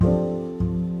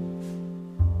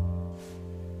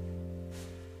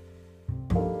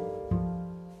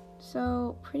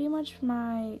So pretty much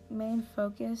my main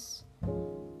focus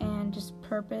and just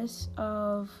purpose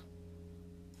of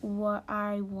what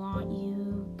I want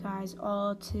you guys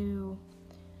all to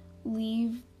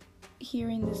leave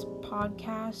hearing this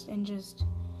podcast and just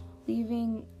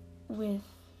leaving with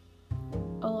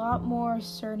a lot more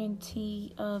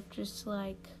certainty of just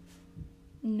like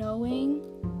knowing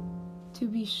to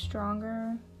be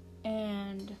stronger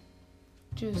and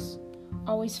just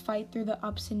always fight through the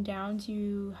ups and downs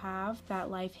you have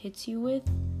that life hits you with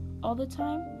all the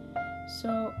time.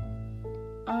 So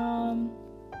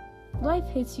life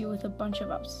hits you with a bunch of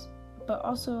ups, but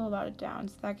also a lot of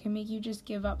downs that can make you just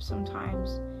give up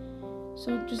sometimes.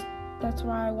 So just that's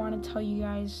why I want to tell you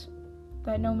guys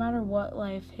that no matter what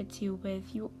life hits you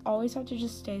with, you always have to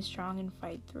just stay strong and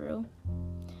fight through.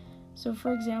 So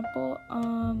for example,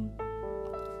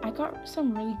 I got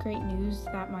some really great news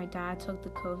that my dad took the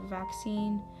COVID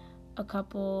vaccine a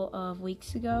couple of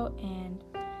weeks ago, and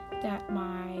that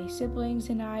my siblings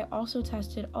and I also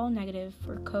tested all negative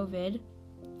for COVID.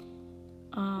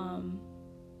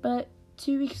 But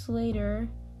 2 weeks later,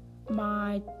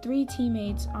 my 3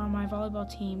 teammates on my volleyball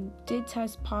team did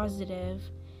test positive.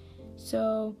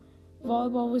 So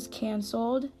volleyball was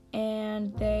canceled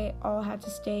and they all had to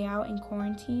stay out in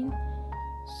quarantine.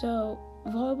 So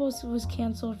volleyball was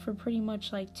canceled for pretty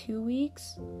much like 2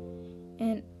 weeks,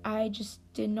 and I just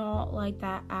did not like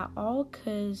that at all,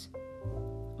 because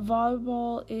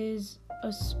volleyball is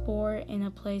a sport and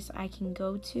a place I can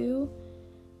go to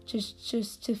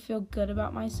just to feel good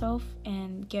about myself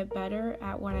and get better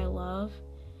at what I love,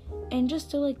 and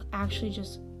just to like actually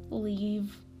just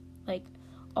leave like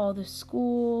all the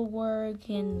school work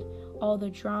and all the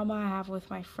drama I have with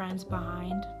my friends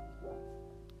behind.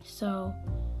 So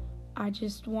I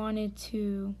just wanted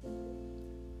to,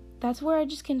 that's where I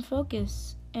just can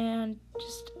focus and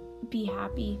just be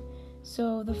happy.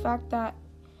 So the fact that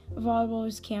volleyball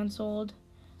was canceled,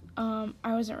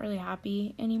 I wasn't really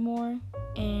happy anymore,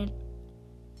 and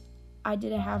I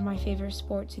didn't have my favorite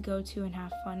sport to go to and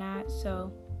have fun at.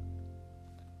 So,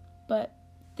 but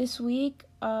this week,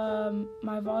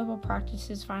 my volleyball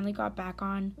practices finally got back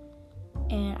on,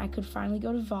 and I could finally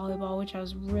go to volleyball, which I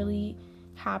was really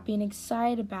happy and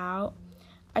excited about.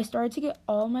 I started to get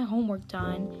all my homework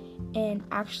done and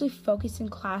actually focus in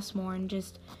class more and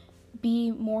just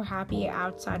be more happy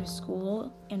outside of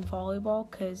school and volleyball,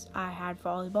 because I had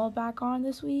volleyball back on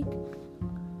this week.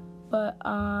 But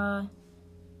I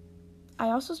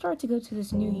also started to go to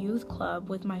this new youth club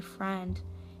with my friend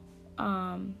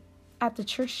at the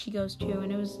church she goes to,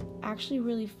 and it was actually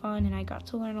really fun, and I got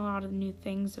to learn a lot of new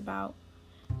things about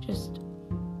just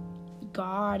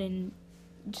God and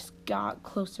just got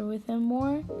closer with him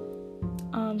more.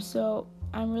 So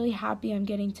I'm really happy I'm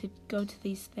getting to go to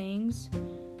these things,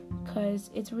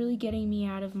 because it's really getting me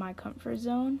out of my comfort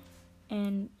zone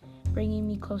and bringing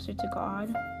me closer to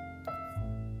God.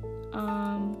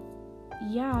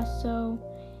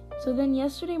 So then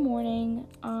yesterday morning,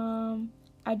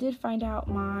 I did find out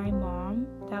my mom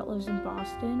that lives in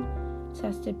Boston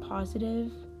tested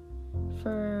positive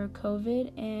for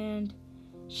COVID, and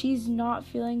she's not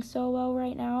feeling so well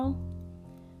right now.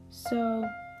 So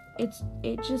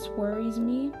it just worries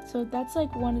me. So that's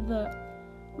like one of the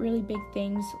really big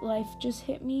things life just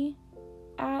hit me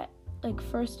at. Like,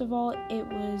 first of all, it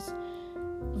was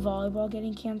volleyball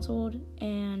getting canceled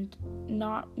and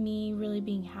not me really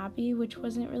being happy, which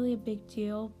wasn't really a big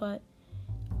deal. But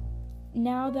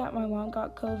now that my mom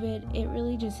got COVID, it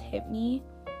really just hit me,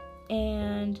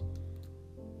 and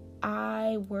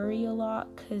I worry a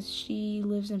lot because she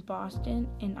lives in Boston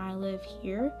and I live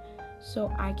here,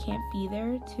 so I can't be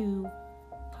there to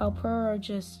help her or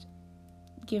just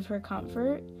give her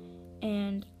comfort,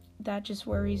 and that just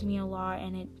worries me a lot,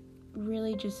 and it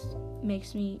really just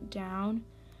makes me down.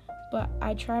 But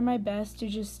I try my best to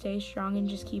just stay strong and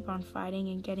just keep on fighting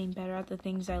and getting better at the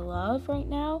things I love right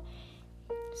now.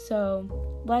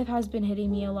 So life has been hitting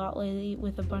me a lot lately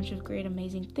with a bunch of great,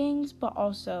 amazing things, but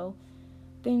also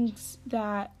things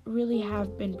that really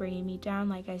have been bringing me down,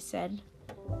 like I said.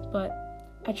 But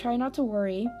I try not to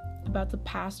worry about the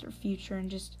past or future, and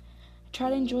just try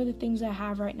to enjoy the things I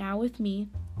have right now with me,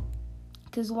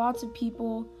 because lots of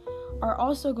people are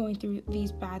also going through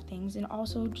these bad things and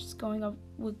also just going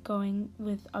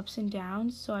with ups and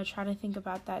downs. So I try to think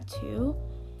about that too,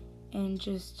 and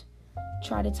just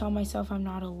try to tell myself I'm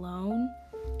not alone.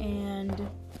 And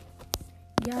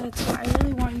yeah, that's why I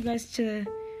really want you guys to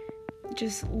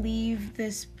just leave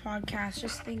this podcast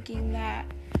just thinking that,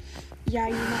 yeah,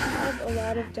 you might have a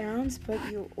lot of downs, but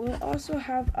you will also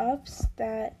have ups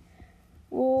that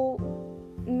will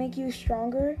make you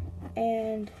stronger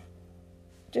and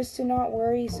just to not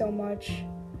worry so much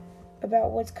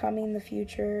about what's coming in the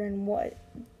future and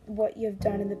what you've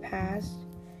done in the past,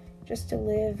 just to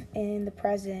live in the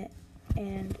present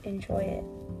and enjoy it.